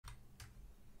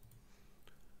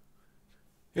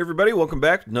Hey everybody, welcome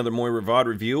back to another Moira VOD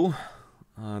review.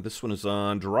 This one is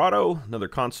on Dorado, another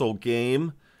console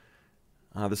game.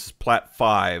 This is Plat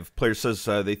 5. Player says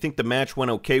they think the match went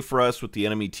okay for us with the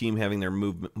enemy team having their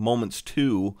moments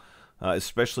too,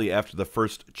 especially after the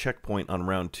first checkpoint on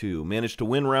round 2. Managed to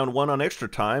win round 1 on extra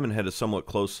time and had a somewhat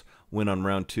close win on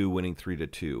round 2, winning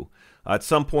 3-2. At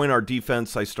some point, our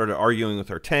defense, I started arguing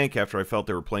with our tank after I felt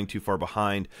they were playing too far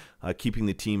behind, keeping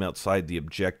the team outside the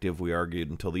objective. We argued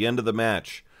until the end of the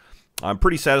match. I'm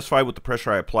pretty satisfied with the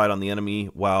pressure I applied on the enemy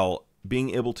while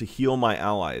being able to heal my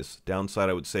allies. Downside,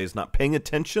 I would say, is not paying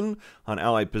attention on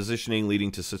ally positioning, leading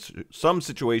to some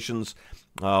situations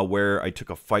where I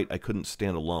took a fight I couldn't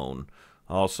stand alone.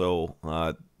 Also,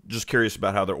 just curious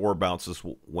about how their orb bounces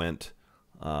went.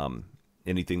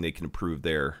 Anything they can improve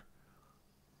there.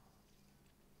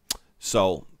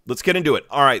 So let's get into it.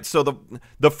 All right, so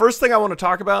the first thing I want to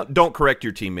talk about, don't correct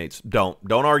your teammates. Don't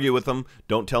argue with them.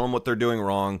 Don't tell them what they're doing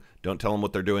wrong. Don't tell them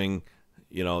what they're doing,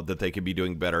 you know, that they could be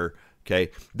doing better. Okay,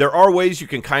 there are ways you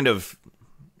can kind of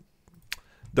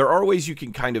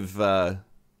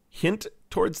hint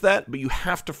towards that, but you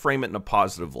have to frame it in a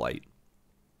positive light.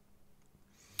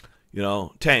 You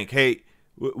know, tank, hey,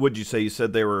 what'd you say? You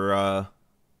said they were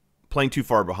playing too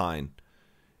far behind.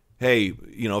 Hey,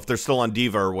 you know, if they're still on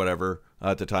D.Va or whatever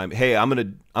at the time, hey, I'm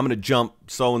gonna jump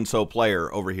so and so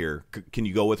player over here. Can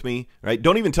you go with me? Right?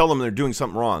 Don't even tell them they're doing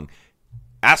something wrong.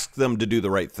 Ask them to do the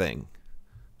right thing.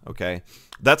 Okay,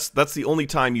 that's the only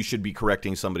time you should be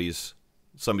correcting somebody's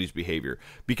behavior,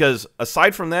 because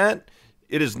aside from that,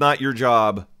 it is not your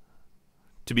job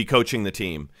to be coaching the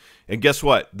team. And guess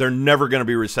what? They're never going to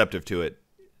be receptive to it.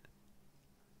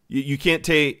 You can't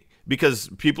take. Because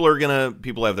people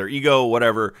have their ego,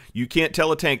 whatever. You can't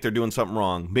tell a tank they're doing something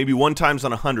wrong. Maybe one times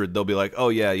on 100, they'll be like, oh,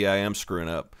 yeah, I am screwing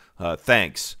up.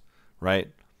 Thanks, right?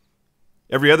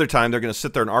 Every other time, they're going to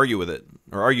sit there and argue with it,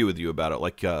 or argue with you about it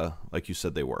like you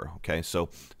said they were, okay? So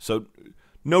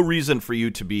no reason for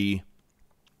you to be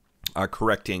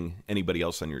correcting anybody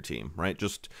else on your team, right?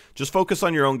 Just focus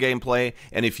on your own gameplay,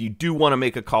 and if you do want to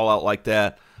make a call-out like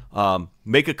that,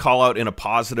 make a call-out in a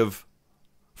positive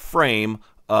frame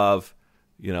of,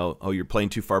 you know, oh, you're playing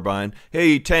too far behind.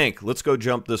 Hey, tank, let's go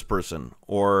jump this person.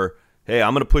 Or, hey,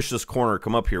 I'm going to push this corner.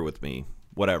 Come up here with me.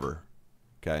 Whatever.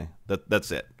 Okay? That's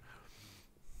it.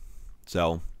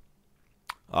 So,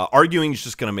 arguing is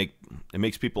just going to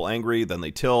makes people angry. Then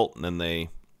they tilt, and then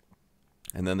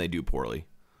they do poorly.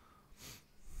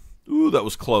 Ooh, that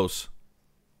was close.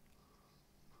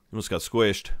 Almost got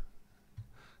squished.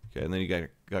 Okay, and then you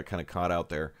got kind of caught out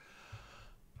there.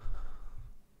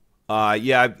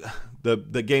 Yeah, the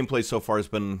gameplay so far has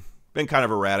been kind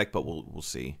of erratic, but we'll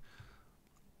see.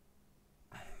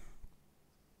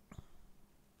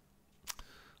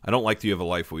 I don't like that you have a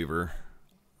Life Weaver.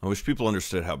 I wish people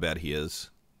understood how bad he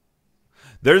is.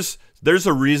 There's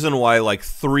a reason why like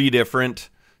 3 different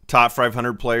top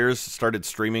 500 players started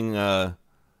streaming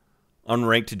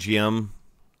unranked to GM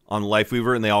on Life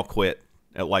Weaver, and they all quit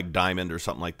at like Diamond or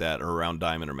something like that, or around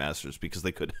Diamond or Masters, because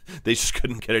they just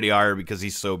couldn't get any higher because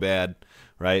he's so bad,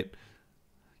 right?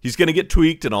 He's going to get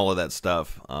tweaked and all of that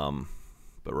stuff,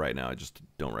 but right now I just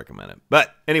don't recommend it.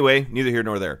 But anyway, neither here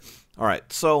nor there. All right,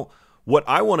 so what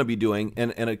I want to be doing,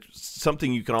 and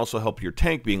something you can also help your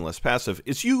tank being less passive,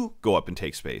 is you go up and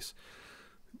take space.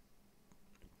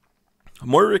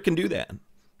 Moira can do that,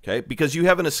 okay, because you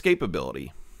have an escape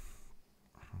ability.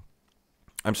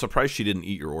 I'm surprised she didn't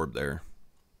eat your orb there.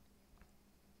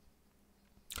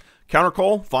 Counter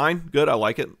Coal, fine, good, I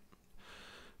like it.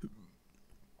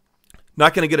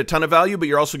 Not going to get a ton of value, but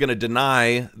you're also going to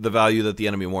deny the value that the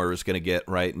enemy Moira is going to get,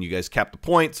 right? And you guys cap the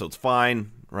point, so it's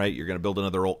fine, right? You're going to build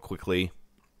another ult quickly.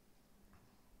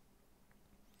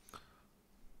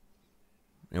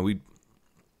 And we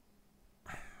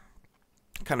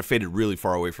kind of faded really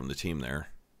far away from the team there.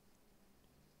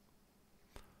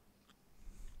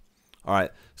 All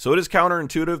right, so it is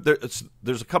counterintuitive.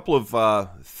 There's a couple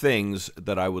of things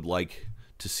that I would like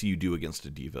to see you do against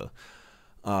a D.Va.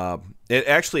 It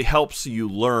actually helps you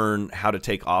learn how to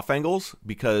take off angles,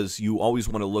 because you always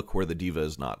want to look where the D.Va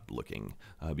is not looking,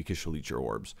 because she'll eat your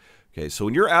orbs. Okay, so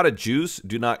when you're out of juice,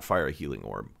 do not fire a healing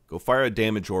orb. Go fire a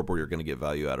damage orb where you're going to get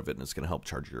value out of it, and it's going to help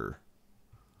charge your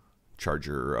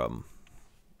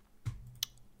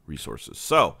resources.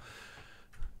 So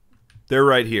they're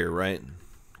right here, right?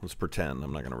 Let's pretend.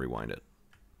 I'm not going to rewind it.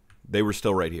 They were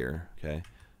still right here, okay?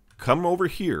 Come over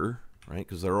here, right,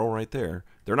 because they're all right there.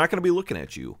 They're not going to be looking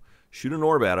at you. Shoot an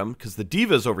orb at them, because the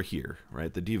D.Va's over here,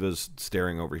 right? The D.Va's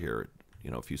staring over here,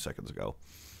 you know, a few seconds ago.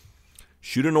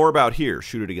 Shoot an orb out here.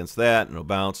 Shoot it against that, and it'll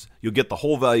bounce. You'll get the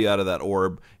whole value out of that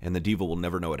orb, and the D.Va will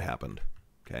never know it happened,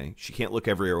 Okay, she can't look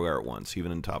everywhere at once,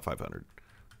 even in top 500.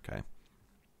 Okay,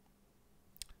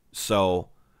 so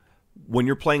when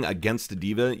you're playing against a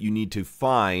D.Va, you need to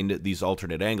find these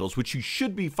alternate angles, which you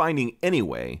should be finding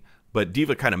anyway, but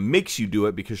D.Va kind of makes you do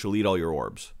it because she'll eat all your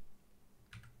orbs.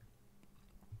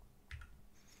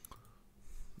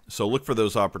 So look for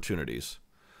those opportunities.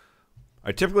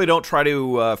 I typically don't try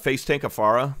to face tank a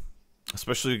Pharah,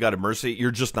 especially if you got a Mercy.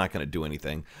 You're just not going to do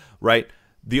anything, right?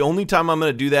 The only time I'm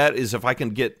going to do that is if I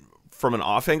can get from an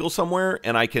off angle somewhere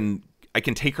and I can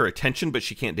take her attention, but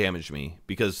she can't damage me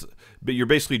but you're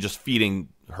basically just feeding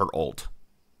her ult,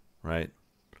 right?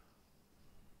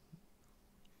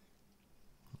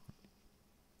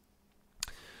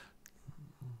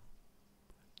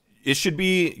 It should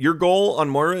be your goal on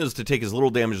Moira is to take as little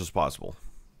damage as possible.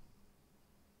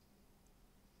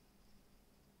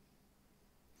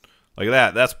 Like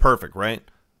that. That's perfect, right?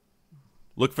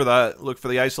 Look for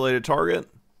the isolated target.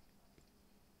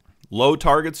 Low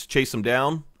targets, chase them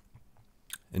down,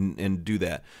 and do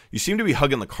that. You seem to be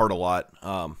hugging the cart a lot.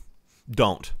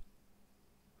 Don't.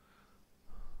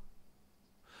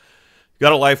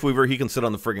 Got a Life Weaver. He can sit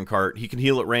on the friggin' cart. He can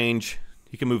heal at range.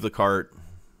 He can move the cart,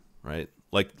 right?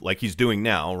 Like he's doing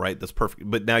now, right? That's perfect.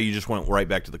 But now you just went right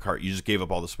back to the cart. You just gave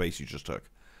up all the space you just took.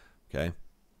 Okay.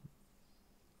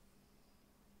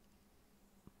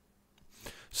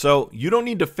 So you don't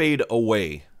need to fade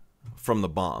away from the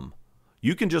bomb.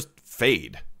 You can just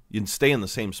fade. You can stay in the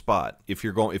same spot if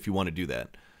you want to do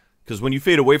that. Because when you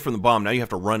fade away from the bomb, now you have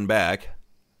to run back.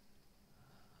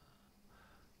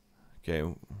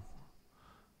 Okay.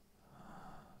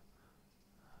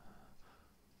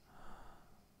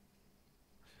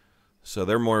 So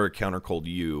they're more counter-cold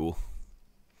you.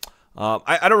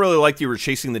 I don't really like that you were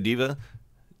chasing the D.Va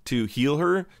to heal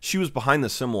her. She was behind the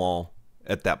sim wall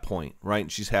at that point,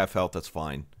 right? She's half health. That's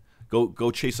fine.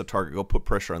 Go chase a target. Go put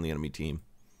pressure on the enemy team.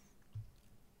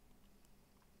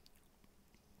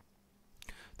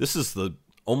 This is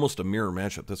almost a mirror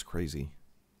matchup. That's crazy.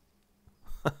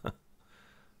 All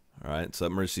right, so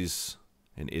Mercy's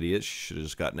an idiot. She should have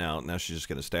just gotten out. Now she's just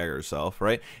going to stagger herself,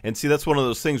 right? And see, that's one of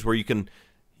those things where you can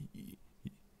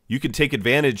take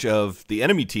advantage of the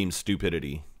enemy team's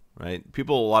stupidity, right?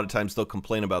 People, a lot of times, they'll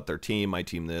complain about their team, my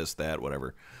team this, that,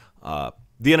 whatever.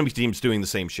 The enemy team's doing the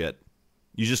same shit.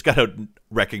 You just got to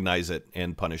recognize it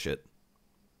and punish it.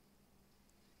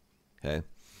 Okay?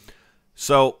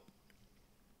 So,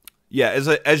 yeah, as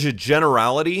a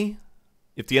generality,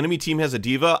 if the enemy team has a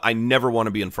D.Va, I never want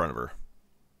to be in front of her.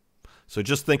 So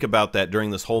just think about that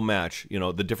during this whole match, you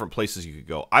know, the different places you could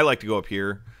go. I like to go up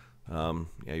here. Yeah,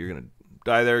 you're going to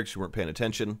die there because you weren't paying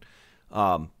attention.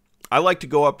 I like to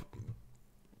go up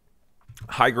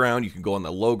high ground. You can go on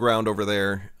the low ground over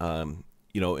there,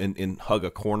 you know, and hug a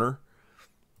corner.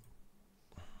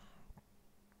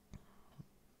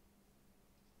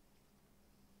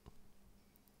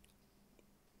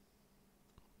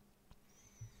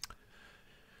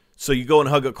 So you go and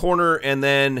hug a corner, and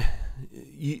then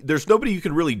there's nobody you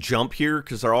can really jump here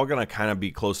because they're all going to kind of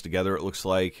be close together, it looks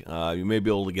like. You may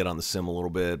be able to get on the sim a little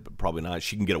bit, but probably not.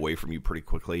 She can get away from you pretty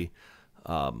quickly.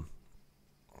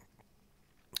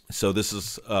 So this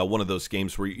is one of those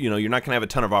games where, you know, you're not going to have a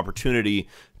ton of opportunity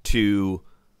to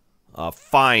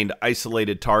find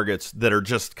isolated targets that are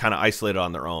just kind of isolated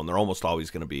on their own. They're almost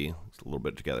always going to be a little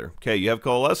bit together. Okay, you have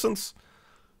Coalescence.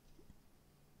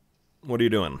 What are you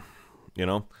doing? You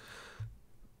know?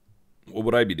 What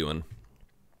would I be doing?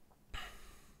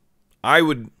 I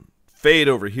would fade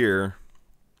over here,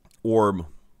 orb,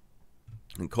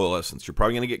 and Coalescence. You're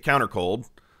probably going to get counter cold.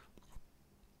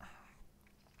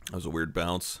 That was a weird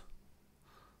bounce.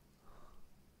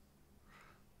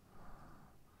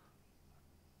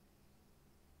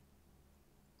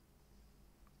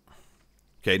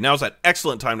 Okay, now's that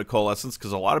excellent time to Coalescence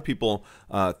because a lot of people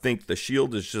think the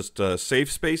shield is just a safe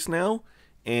space now,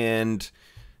 and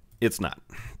it's not,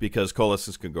 because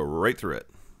Coalescence can go right through it.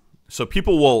 So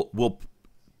people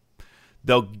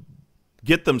they'll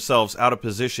get themselves out of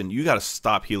position. You got to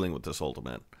stop healing with this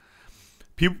ultimate.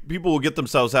 People will get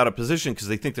themselves out of position because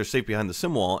they think they're safe behind the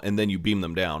sim wall, and then you beam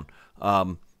them down.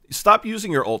 Stop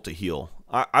using your ult to heal.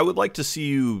 I would like to see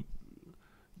you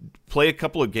play a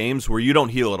couple of games where you don't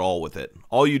heal at all with it.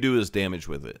 All you do is damage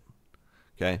with it.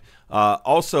 Okay.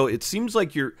 Also, it seems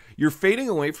like you're fading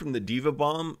away from the D.Va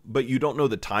bomb, but you don't know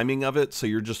the timing of it, so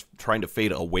you're just trying to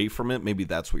fade away from it. Maybe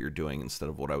that's what you're doing instead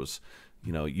of what I was,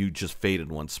 you know, you just fade in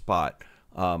one spot.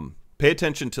 Pay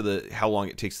attention to how long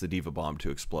it takes the D.Va bomb to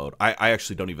explode. I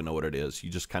actually don't even know what it is. You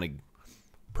just kind of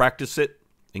practice it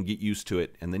and get used to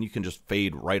it, and then you can just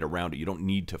fade right around it. You don't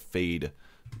need to fade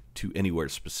to anywhere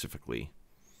specifically.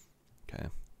 Okay.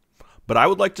 But I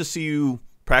would like to see you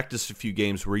practice a few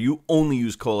games where you only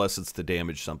use Coalescence to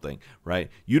damage something, right?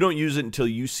 You don't use it until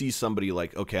you see somebody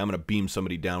like, okay, I'm going to beam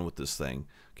somebody down with this thing.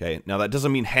 Okay, now that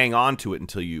doesn't mean hang on to it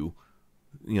until you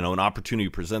know, an opportunity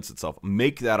presents itself.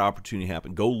 Make that opportunity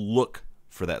happen. Go look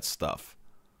for that stuff.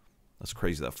 That's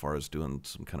crazy that Pharah's doing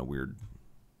some kind of weird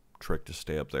trick to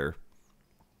stay up there.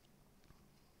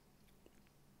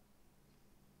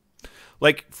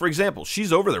 Like, for example,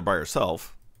 she's over there by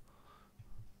herself.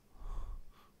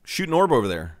 Shoot an orb over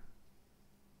there.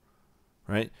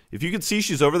 Right? If you can see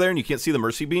she's over there and you can't see the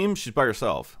Mercy Beam, she's by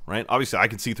herself. Right? Obviously, I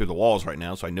can see through the walls right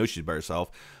now, so I know she's by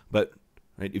herself. But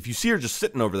right, if you see her just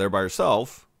sitting over there by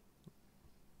herself,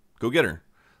 go get her.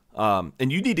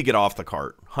 And you need to get off the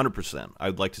cart, 100%. I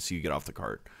would like to see you get off the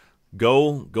cart.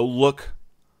 Go look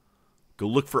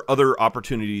for other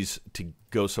opportunities to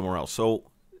go somewhere else. So,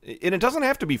 and it doesn't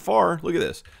have to be far. Look at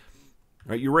this.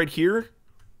 Right? You're right here.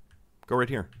 Go right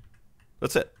here.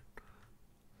 That's it.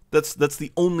 That's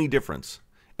the only difference.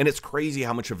 And it's crazy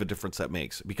how much of a difference that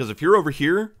makes. Because if you're over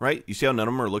here, right, you see how none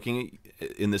of them are looking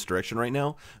in this direction right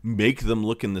now? Make them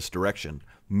look in this direction.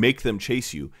 Make them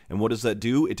chase you. And what does that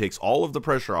do? It takes all of the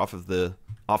pressure off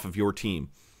of your team,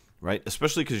 right?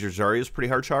 Especially because your Zarya is pretty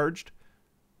hard charged.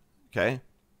 Okay?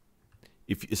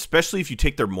 Especially if you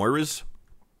take their Moira's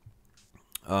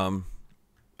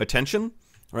attention,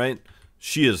 right?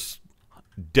 She is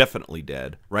definitely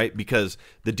dead, right? Because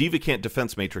the D.Va can't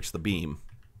defense matrix the beam.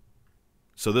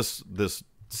 So this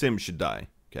sim should die,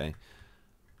 okay?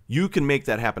 You can make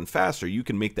that happen faster. You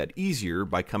can make that easier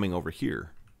by coming over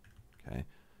here, okay?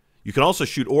 You can also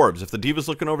shoot orbs. If the D.Va's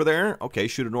looking over there, okay,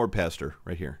 shoot an orb past her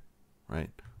right here, right?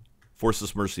 Force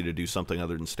this Mercy to do something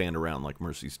other than stand around like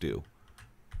Mercies do,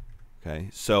 okay?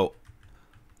 So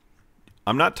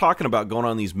I'm not talking about going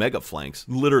on these mega flanks.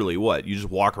 Literally what? You just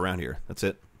walk around here. That's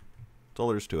it. That's all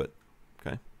there is to it.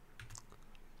 Okay.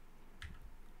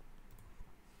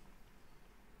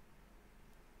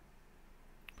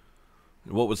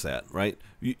 What was that, right?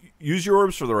 Use your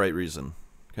orbs for the right reason.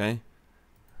 Okay.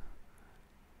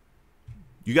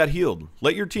 You got healed.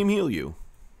 Let your team heal you.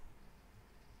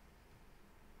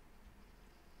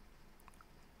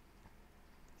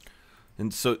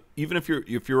 And so even if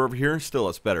you're over here, still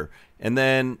it's better. And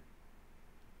then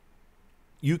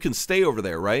you can stay over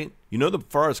there, right? You know the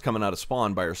Pharah's coming out of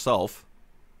spawn by herself.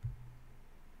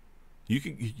 You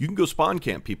can go spawn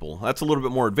camp people. That's a little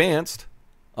bit more advanced.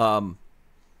 But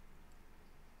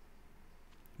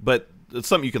it's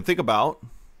something you can think about.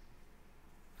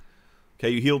 Okay,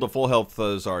 you healed a full health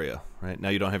Zarya, right? Now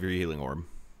you don't have your healing orb.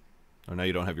 Or now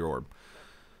you don't have your orb.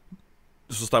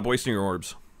 So stop wasting your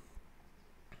orbs.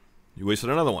 You wasted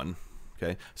another one.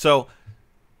 Okay, so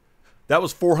that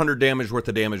was 400 damage worth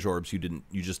of damage orbs you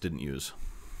just didn't use.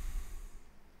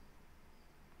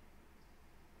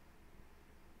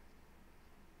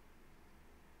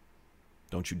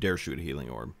 Don't you dare shoot a healing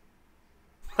orb.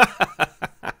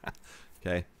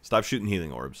 Okay, stop shooting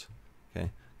healing orbs. Okay,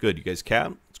 good. You guys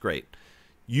cap. It's great.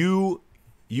 You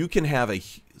can have a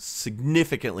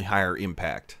significantly higher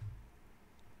impact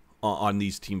on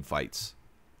these team fights.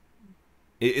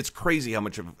 It's crazy how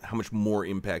much more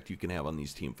impact you can have on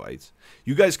these team fights.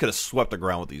 You guys could have swept the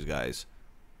ground with these guys,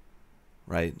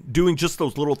 right? Doing just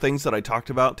those little things that I talked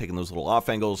about, taking those little off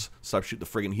angles, stop shooting the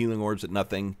friggin' healing orbs at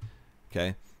nothing.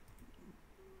 Okay,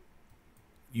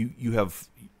 you have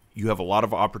a lot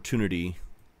of opportunity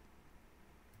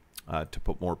to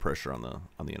put more pressure on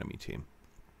the enemy team,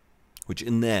 which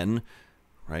then,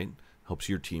 right, helps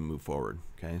your team move forward.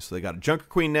 Okay, so they got a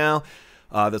Junkerqueen now.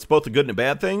 That's both a good and a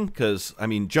bad thing, because, I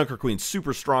mean, Junkerqueen's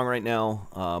super strong right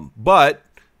now, but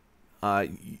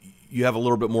you have a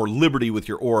little bit more liberty with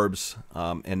your orbs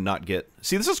and not get...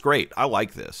 See, this is great. I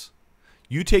like this.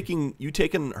 You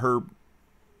taking her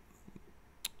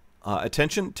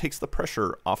attention takes the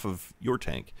pressure off of your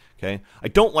tank, okay? I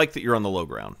don't like that you're on the low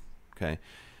ground, okay?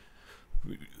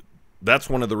 That's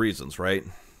one of the reasons, right?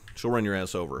 She'll run your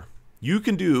ass over. You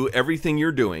can do everything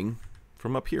you're doing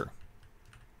from up here.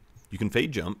 You can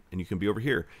fade jump, and you can be over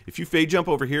here. If you fade jump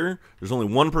over here, there's only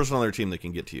one person on their team that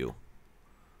can get to you.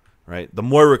 Right? The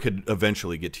Moira could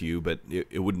eventually get to you, but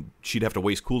it wouldn't. She'd have to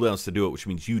waste cooldowns to do it, which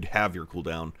means you'd have your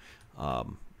cooldown.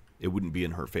 It wouldn't be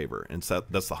in her favor, and so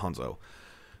that's the Hanzo.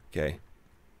 Okay.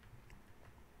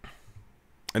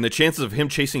 And the chances of him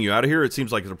chasing you out of here, it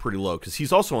seems like they're pretty low, because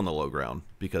he's also on the low ground,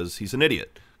 because he's an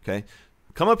idiot. Okay?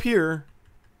 Come up here.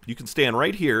 You can stand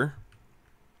right here.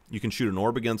 You can shoot an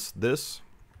orb against this.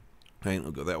 Okay,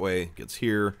 it'll go that way, gets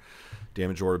here,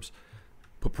 damage orbs,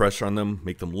 put pressure on them,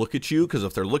 make them look at you, because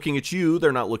if they're looking at you,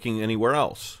 they're not looking anywhere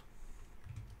else.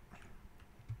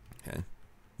 Okay,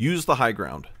 use the high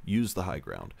ground. Use the high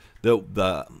ground.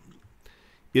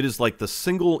 it is like the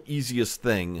single easiest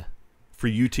thing for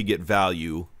you to get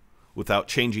value without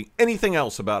changing anything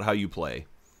else about how you play,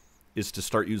 is to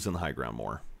start using the high ground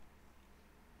more.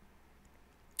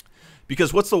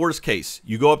 Because what's the worst case?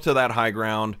 You go up to that high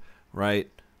ground, right?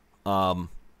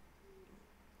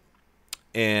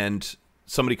 And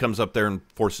somebody comes up there and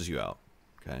forces you out.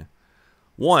 Okay.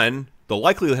 One, the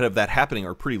likelihood of that happening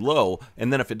are pretty low.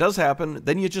 And then if it does happen,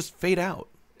 then you just fade out.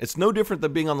 It's no different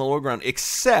than being on the low ground,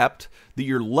 except that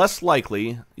you're less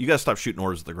likely. You got to stop shooting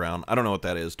orbs at the ground. I don't know what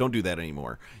that is. Don't do that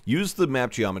anymore. Use the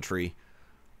map geometry.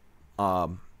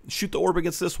 Shoot the orb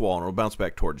against this wall and it'll bounce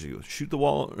back towards you. Shoot the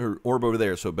wall or orb over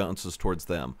there so it bounces towards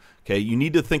them. Okay, you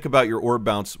need to think about your orb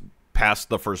bounce past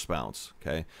the first bounce.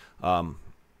 Okay, the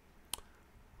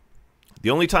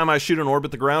only time I shoot an orb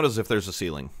at the ground is if there's a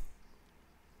ceiling.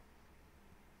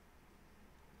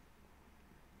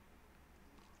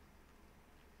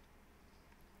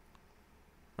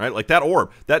 Right, like that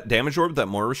orb, that damage orb that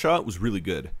Moira shot was really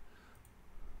good.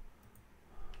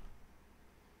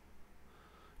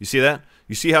 You see that?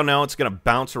 You see how now it's going to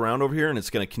bounce around over here and it's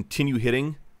going to continue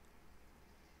hitting?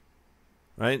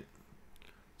 Right?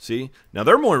 See? Now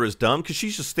their Moira's dumb because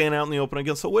she's just standing out in the open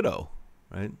against a Widow.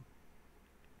 Right?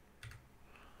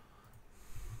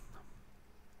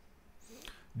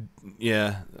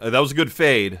 Yeah, that was a good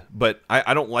fade, but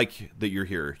I don't like that you're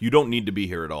here. You don't need to be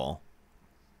here at all.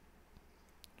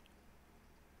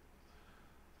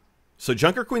 So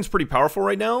Junkerqueen's pretty powerful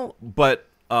right now, but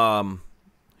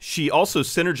she also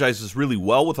synergizes really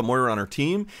well with a Moira on her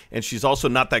team, and she's also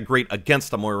not that great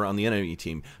against a Moira on the enemy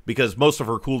team because most of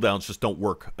her cooldowns just don't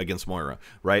work against Moira,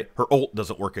 right? Her ult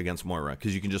doesn't work against Moira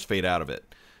because you can just fade out of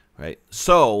it, right?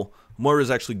 So Moira is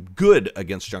actually good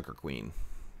against Junkerqueen,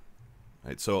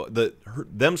 right? So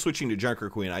them switching to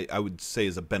Junkerqueen, I would say,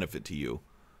 is a benefit to you.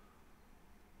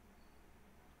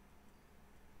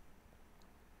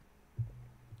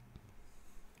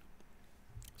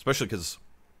 Especially because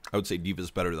I would say D.Va's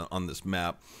better than on this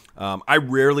map. I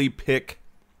rarely pick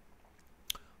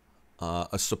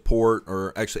a support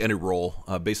or actually any role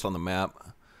based on the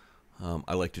map.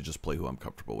 I like to just play who I'm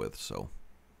comfortable with. So,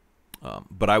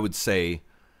 but I would say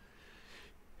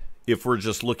if we're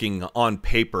just looking on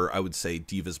paper, I would say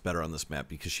D.Va's better on this map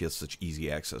because she has such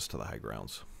easy access to the high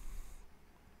grounds.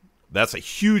 That's a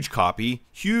huge copy.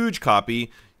 Huge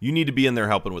copy. You need to be in there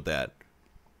helping with that.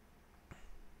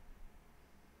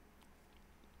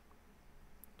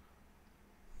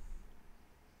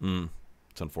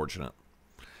 It's unfortunate.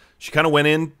 She kind of went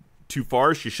in too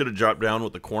far. She should have dropped down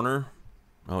with the corner.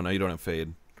 Oh, now you don't have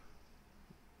fade.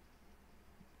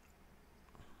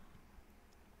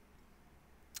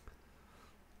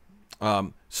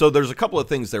 So there's a couple of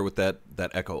things there with that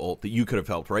Echo ult that you could have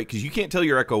helped, right? Because you can't tell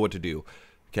your Echo what to do.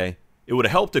 Okay, it would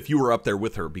have helped if you were up there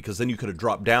with her because then you could have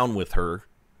dropped down with her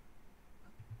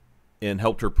and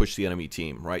helped her push the enemy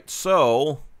team, right?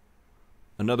 So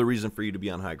another reason for you to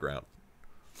be on high ground.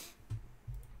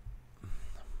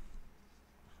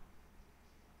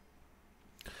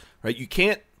 Right, you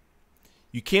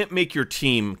can't make your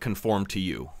team conform to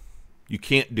you. You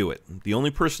can't do it. The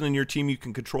only person in your team you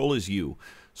can control is you.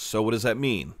 So what does that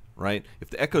mean, right?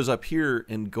 If the Echo's up here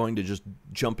and going to just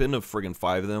jump into friggin'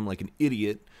 5 of them like an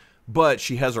idiot, but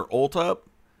she has her ult up,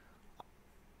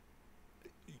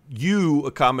 you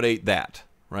accommodate that,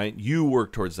 right? You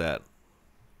work towards that.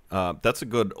 That's a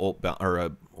good ult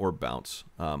or orb bounce.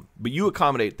 But you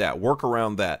accommodate that. Work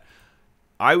around that.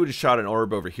 I would have shot an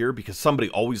orb over here because somebody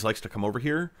always likes to come over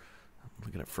here. I'm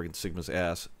looking at friggin' Sigma's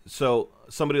ass. So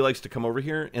somebody likes to come over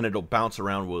here, and it'll bounce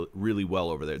around really well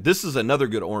over there. This is another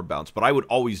good orb bounce, but I would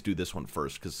always do this one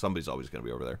first because somebody's always going to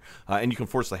be over there. And you can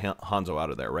force the Hanzo out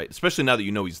of there, right? Especially now that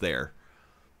you know he's there.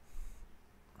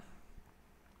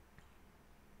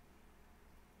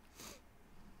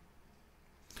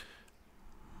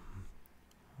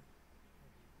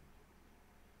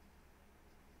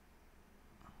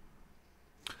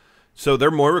 So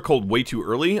their Moira cold way too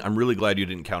early. I'm really glad you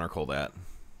didn't counter call that.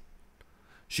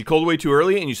 She cold way too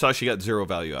early, and you saw she got 0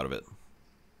 value out of it.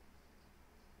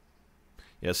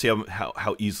 Yeah, see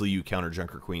how easily you counter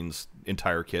Junkerqueen's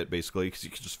entire kit, basically, because you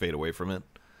can just fade away from it.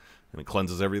 And it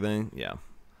cleanses everything. Yeah.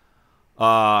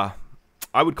 I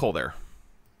would call there.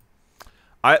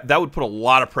 That would put a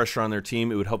lot of pressure on their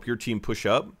team. It would help your team push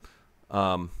up.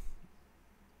 It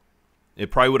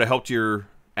probably would have helped your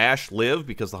Ashe live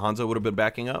because the Hanzo would have been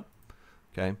backing up.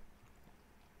 Okay.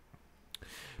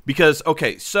 Because,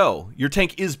 okay, so your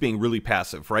tank is being really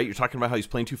passive, right? You're talking about how he's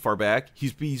playing too far back.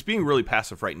 He's being really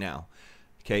passive right now.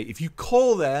 Okay, if you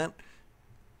call that,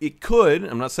 it could,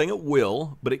 I'm not saying it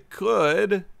will, but it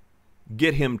could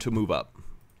get him to move up.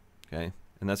 Okay,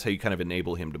 and that's how you kind of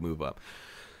enable him to move up.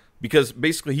 Because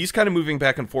basically he's kind of moving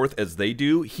back and forth as they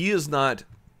do. He is not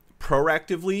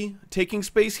proactively taking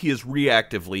space. He is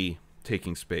reactively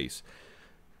taking space.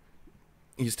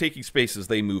 He's taking space as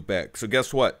they move back. So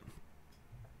guess what?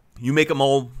 You make them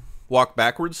all walk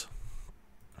backwards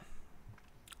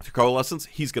to Coalescence,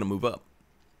 he's going to move up.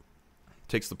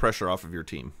 Takes the pressure off of your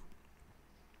team.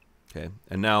 Okay,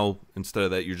 and now instead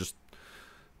of that, you're just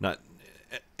not,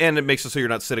 and it makes it so you're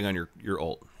not sitting on your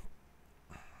ult.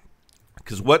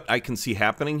 Because what I can see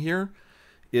happening here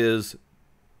is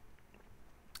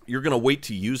you're going to wait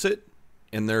to use it,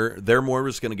 and their Moira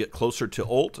is going to get closer to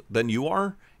ult than you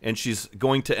are, and she's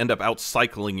going to end up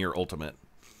out-cycling your ultimate.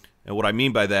 And what I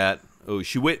mean by that,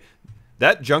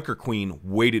 that Junkerqueen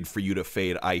waited for you to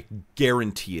fade. I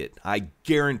guarantee it. I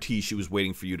guarantee she was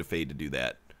waiting for you to fade to do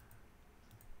that.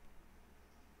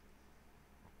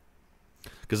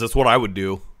 Because that's what I would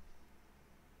do.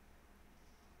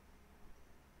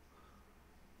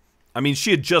 I mean, she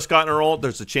had just gotten her ult.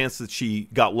 There's a chance that she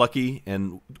got lucky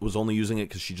and was only using it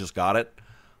because she just got it.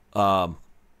 But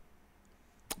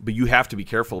you have to be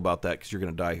careful about that because you're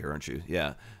going to die here, aren't you?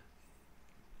 Yeah.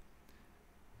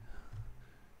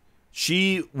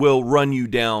 She will run you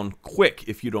down quick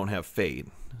if you don't have fade.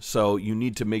 So you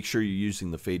need to make sure you're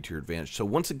using the fade to your advantage. So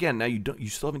once again, now you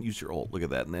still haven't used your ult. Look at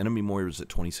that. And the enemy Moira is at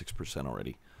 26%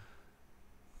 already.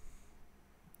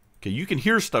 Okay, you can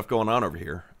hear stuff going on over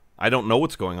here. I don't know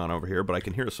what's going on over here, but I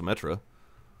can hear a Symmetra.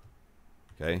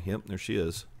 Okay, yep, there she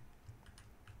is.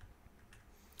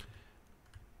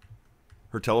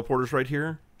 Her teleporter's right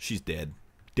here. She's dead.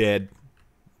 Dead.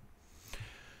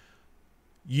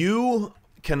 You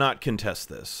cannot contest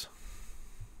this.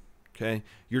 Okay?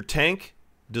 Your tank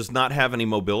does not have any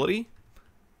mobility.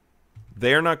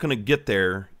 They're not going to get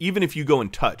there, even if you go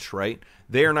and touch, right?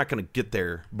 They are not going to get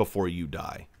there before you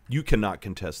die. You cannot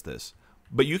contest this.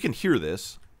 But you can hear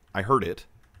this. I heard it.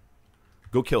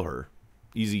 Go kill her.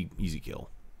 Easy kill,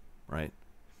 right?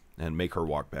 And make her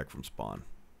walk back from spawn.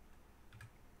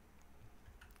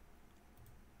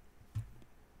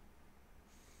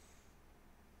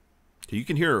 Okay, you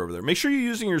can hear her over there. Make sure you're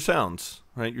using your sounds,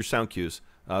 right? Your sound cues.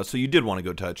 So you did want to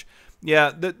go touch.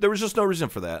 Yeah, there was just no reason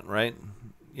for that, right?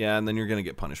 Yeah, and then you're going to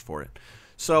get punished for it.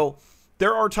 So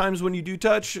there are times when you do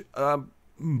touch.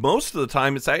 Most of the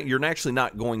time, you're actually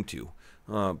not going to.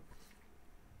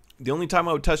 The only time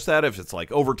I would touch that if it's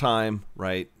like overtime,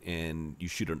 right? And you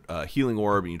shoot a healing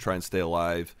orb and you try and stay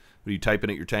alive. Are you typing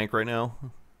at your tank right now?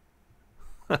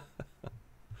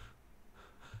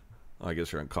 I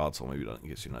guess you're on console. Maybe I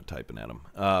guess you're not typing at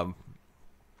them.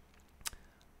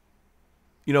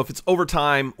 You know, if it's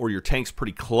overtime or your tank's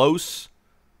pretty close,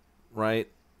 right?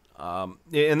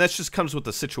 And that just comes with the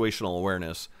situational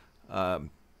awareness.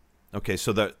 Okay,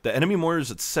 so the enemy Moira is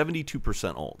at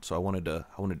 72% ult. So I wanted to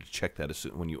check that as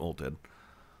soon when you ulted.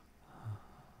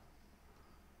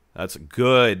 That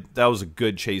was a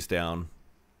good chase down.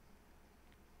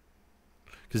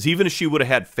 Because even if she would have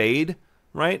had fade,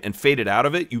 right, and faded out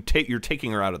of it, you're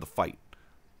taking her out of the fight.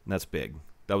 And that's big.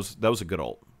 That was a good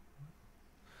ult.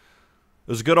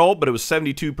 It was a good ult, but it was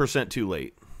 72% too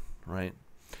late, right?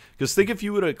 Because think if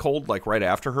you would have cold like right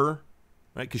after her,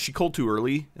 right? Because she cold too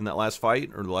early in that last fight,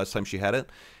 or the last time she had it.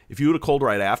 If you would have cold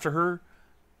right after her,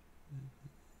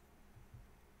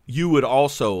 you would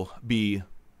also be,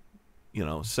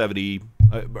 70,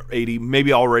 80,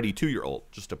 maybe already to your ult.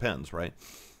 Just depends, right?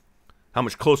 How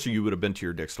much closer you would have been to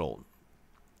your next ult.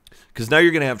 Because now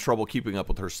you're going to have trouble keeping up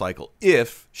with her cycle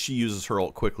if she uses her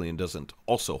ult quickly and doesn't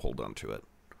also hold on to it.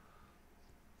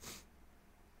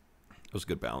 That was a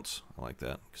good bounce. I like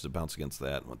that. Because it bounced against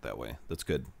that and went that way. That's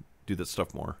good. Do that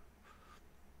stuff more.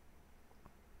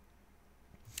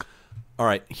 All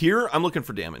right. Here, I'm looking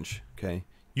for damage. Okay.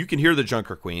 You can hear the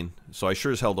Junkerqueen, so I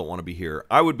sure as hell don't want to be here.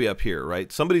 I would be up here, right?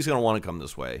 Somebody's going to want to come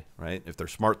this way, right? If they're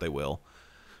smart, they will.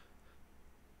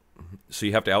 So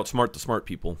you have to outsmart the smart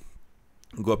people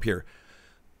and go up here.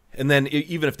 And then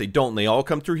even if they don't and they all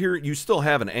come through here, you still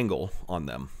have an angle on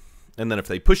them. And then if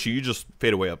they push you, you just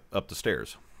fade away up the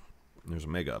stairs. There's a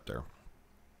Mega up there.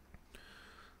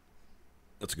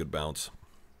 That's a good bounce.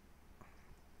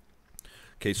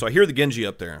 Okay, so I hear the Genji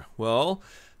up there. Well,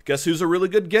 guess who's a really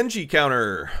good Genji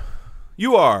counter?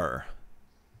 You are.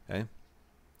 Okay.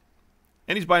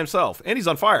 And he's by himself. And he's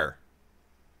on fire.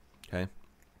 Okay.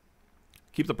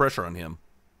 Keep the pressure on him.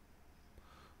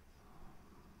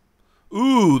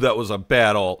 Ooh, that was a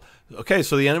bad ult. Okay,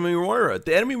 so the enemy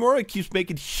Moira keeps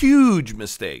making huge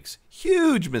mistakes.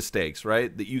 Huge mistakes,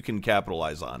 right? That you can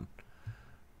capitalize on.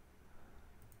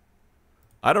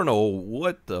 I don't know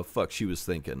what the fuck she was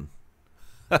thinking.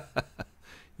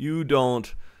 You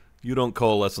don't You don't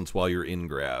Coalescence while you're in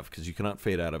Grav, because you cannot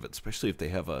fade out of it, especially if they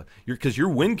have a... Because your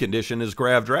win condition is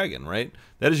Grav Dragon, right?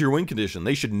 That is your win condition.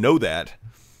 They should know that.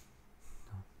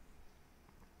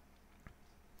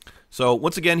 So,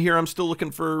 once again, here, I'm still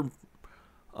looking for...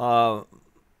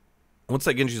 once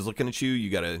that Genji's looking at you, you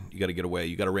gotta get away.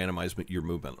 You gotta randomize your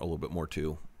movement a little bit more,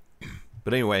 too.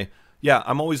 But anyway... Yeah,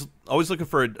 I'm always looking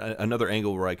for another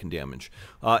angle where I can damage.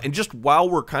 And just while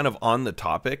we're kind of on the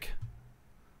topic,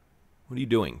 what are you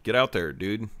doing? Get out there,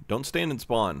 dude. Don't stand and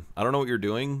spawn. I don't know what you're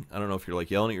doing. I don't know if you're like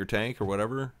yelling at your tank or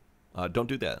whatever. Don't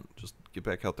do that. Just get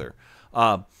back out there.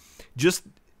 Just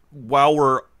while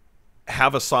we're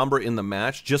have a Sombra in the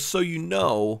match, just so you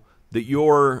know that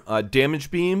your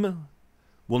damage beam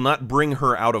will not bring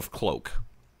her out of cloak.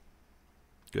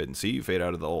 Good. And see, you fade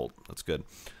out of the ult. That's good.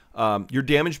 Your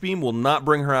damage beam will not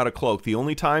bring her out of cloak. The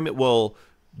only time it will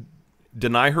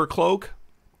deny her cloak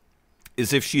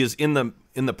is if she is in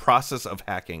the process of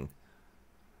hacking,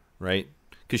 right?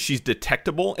 Because she's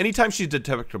detectable. Anytime she's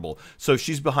detectable. So if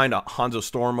she's behind a Hanzo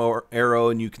Storm arrow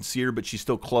and you can see her, but she's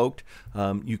still cloaked,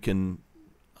 you can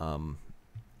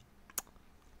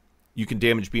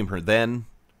damage beam her then.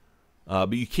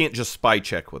 But you can't just spy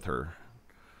check with her.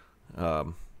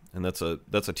 And that's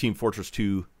a Team Fortress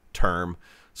 2 term.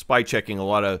 Spy checking a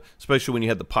lot of, especially when you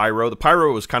had the pyro. The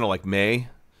pyro was kind of like Mei,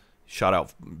 shot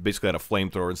out basically at a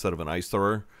flamethrower instead of an ice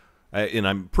thrower. And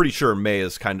I'm pretty sure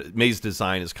Mei's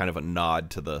design is kind of a nod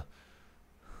to the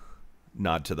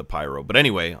pyro. But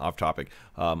anyway, off topic.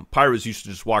 Pyros used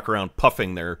to just walk around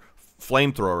puffing their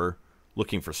flamethrower,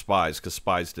 looking for spies, because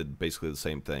spies did basically the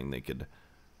same thing. They could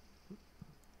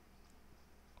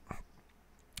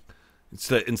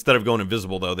instead of going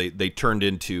invisible though, they turned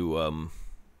into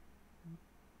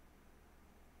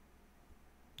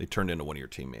They turned into one of your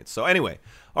teammates. So anyway,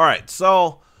 all right.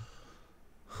 So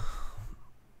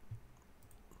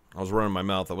I was running my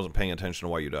mouth. I wasn't paying attention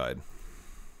to why you died.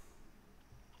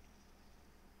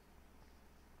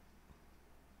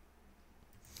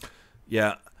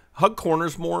 Yeah, hug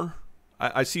corners more.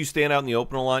 I see you stand out in the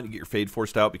open a lot. You get your fade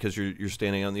forced out because you're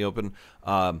standing out in the open.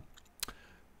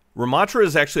 Rammatra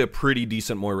is actually a pretty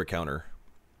decent Moira counter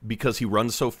because he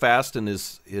runs so fast in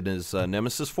his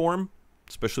Nemesis form,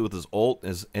 especially with his ult,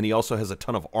 and he also has a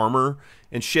ton of armor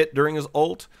and shit during his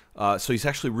ult. So he's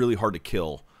actually really hard to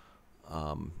kill,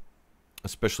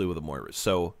 especially with a Moira.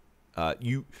 So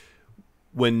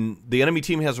when the enemy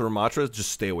team has a Rammatra,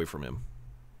 just stay away from him.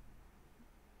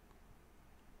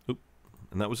 Oop,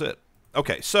 and that was it.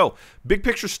 Okay, so big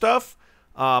picture stuff.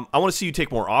 I want to see you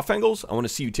take more off angles. I want to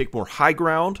see you take more high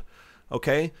ground.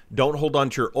 Okay, don't hold on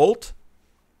to your ult.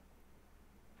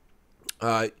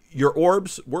 Your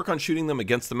orbs, work on shooting them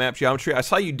against the map geometry. I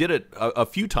saw you did it a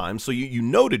few times, so you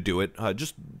know to do it.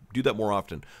 Just do that more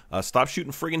often. Stop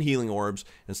shooting friggin' healing orbs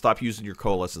and stop using your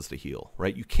Coalescence to heal,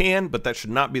 right? You can, but that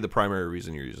should not be the primary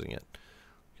reason you're using it.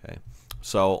 Okay,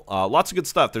 so lots of good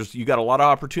stuff. You got a lot of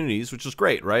opportunities, which is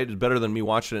great, right? It's better than me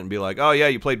watching it and be like, oh yeah,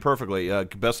 you played perfectly.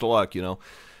 Best of luck, you know.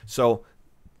 So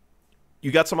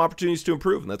you got some opportunities to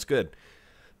improve, and that's good.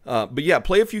 But yeah,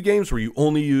 play a few games where you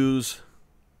only use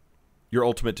your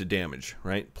ultimate to damage,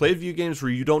 right? Play a few games where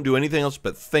you don't do anything else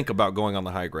but think about going on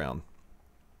the high ground,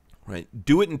 right?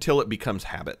 Do it until it becomes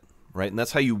habit, right? And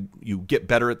that's how you get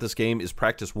better at this game, is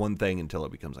practice one thing until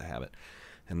it becomes a habit,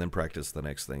 and then practice the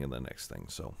next thing and the next thing.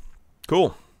 So,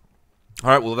 cool. All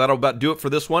right, well, that'll about do it for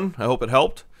this one. I hope it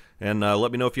helped, and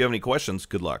let me know if you have any questions.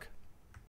 Good luck.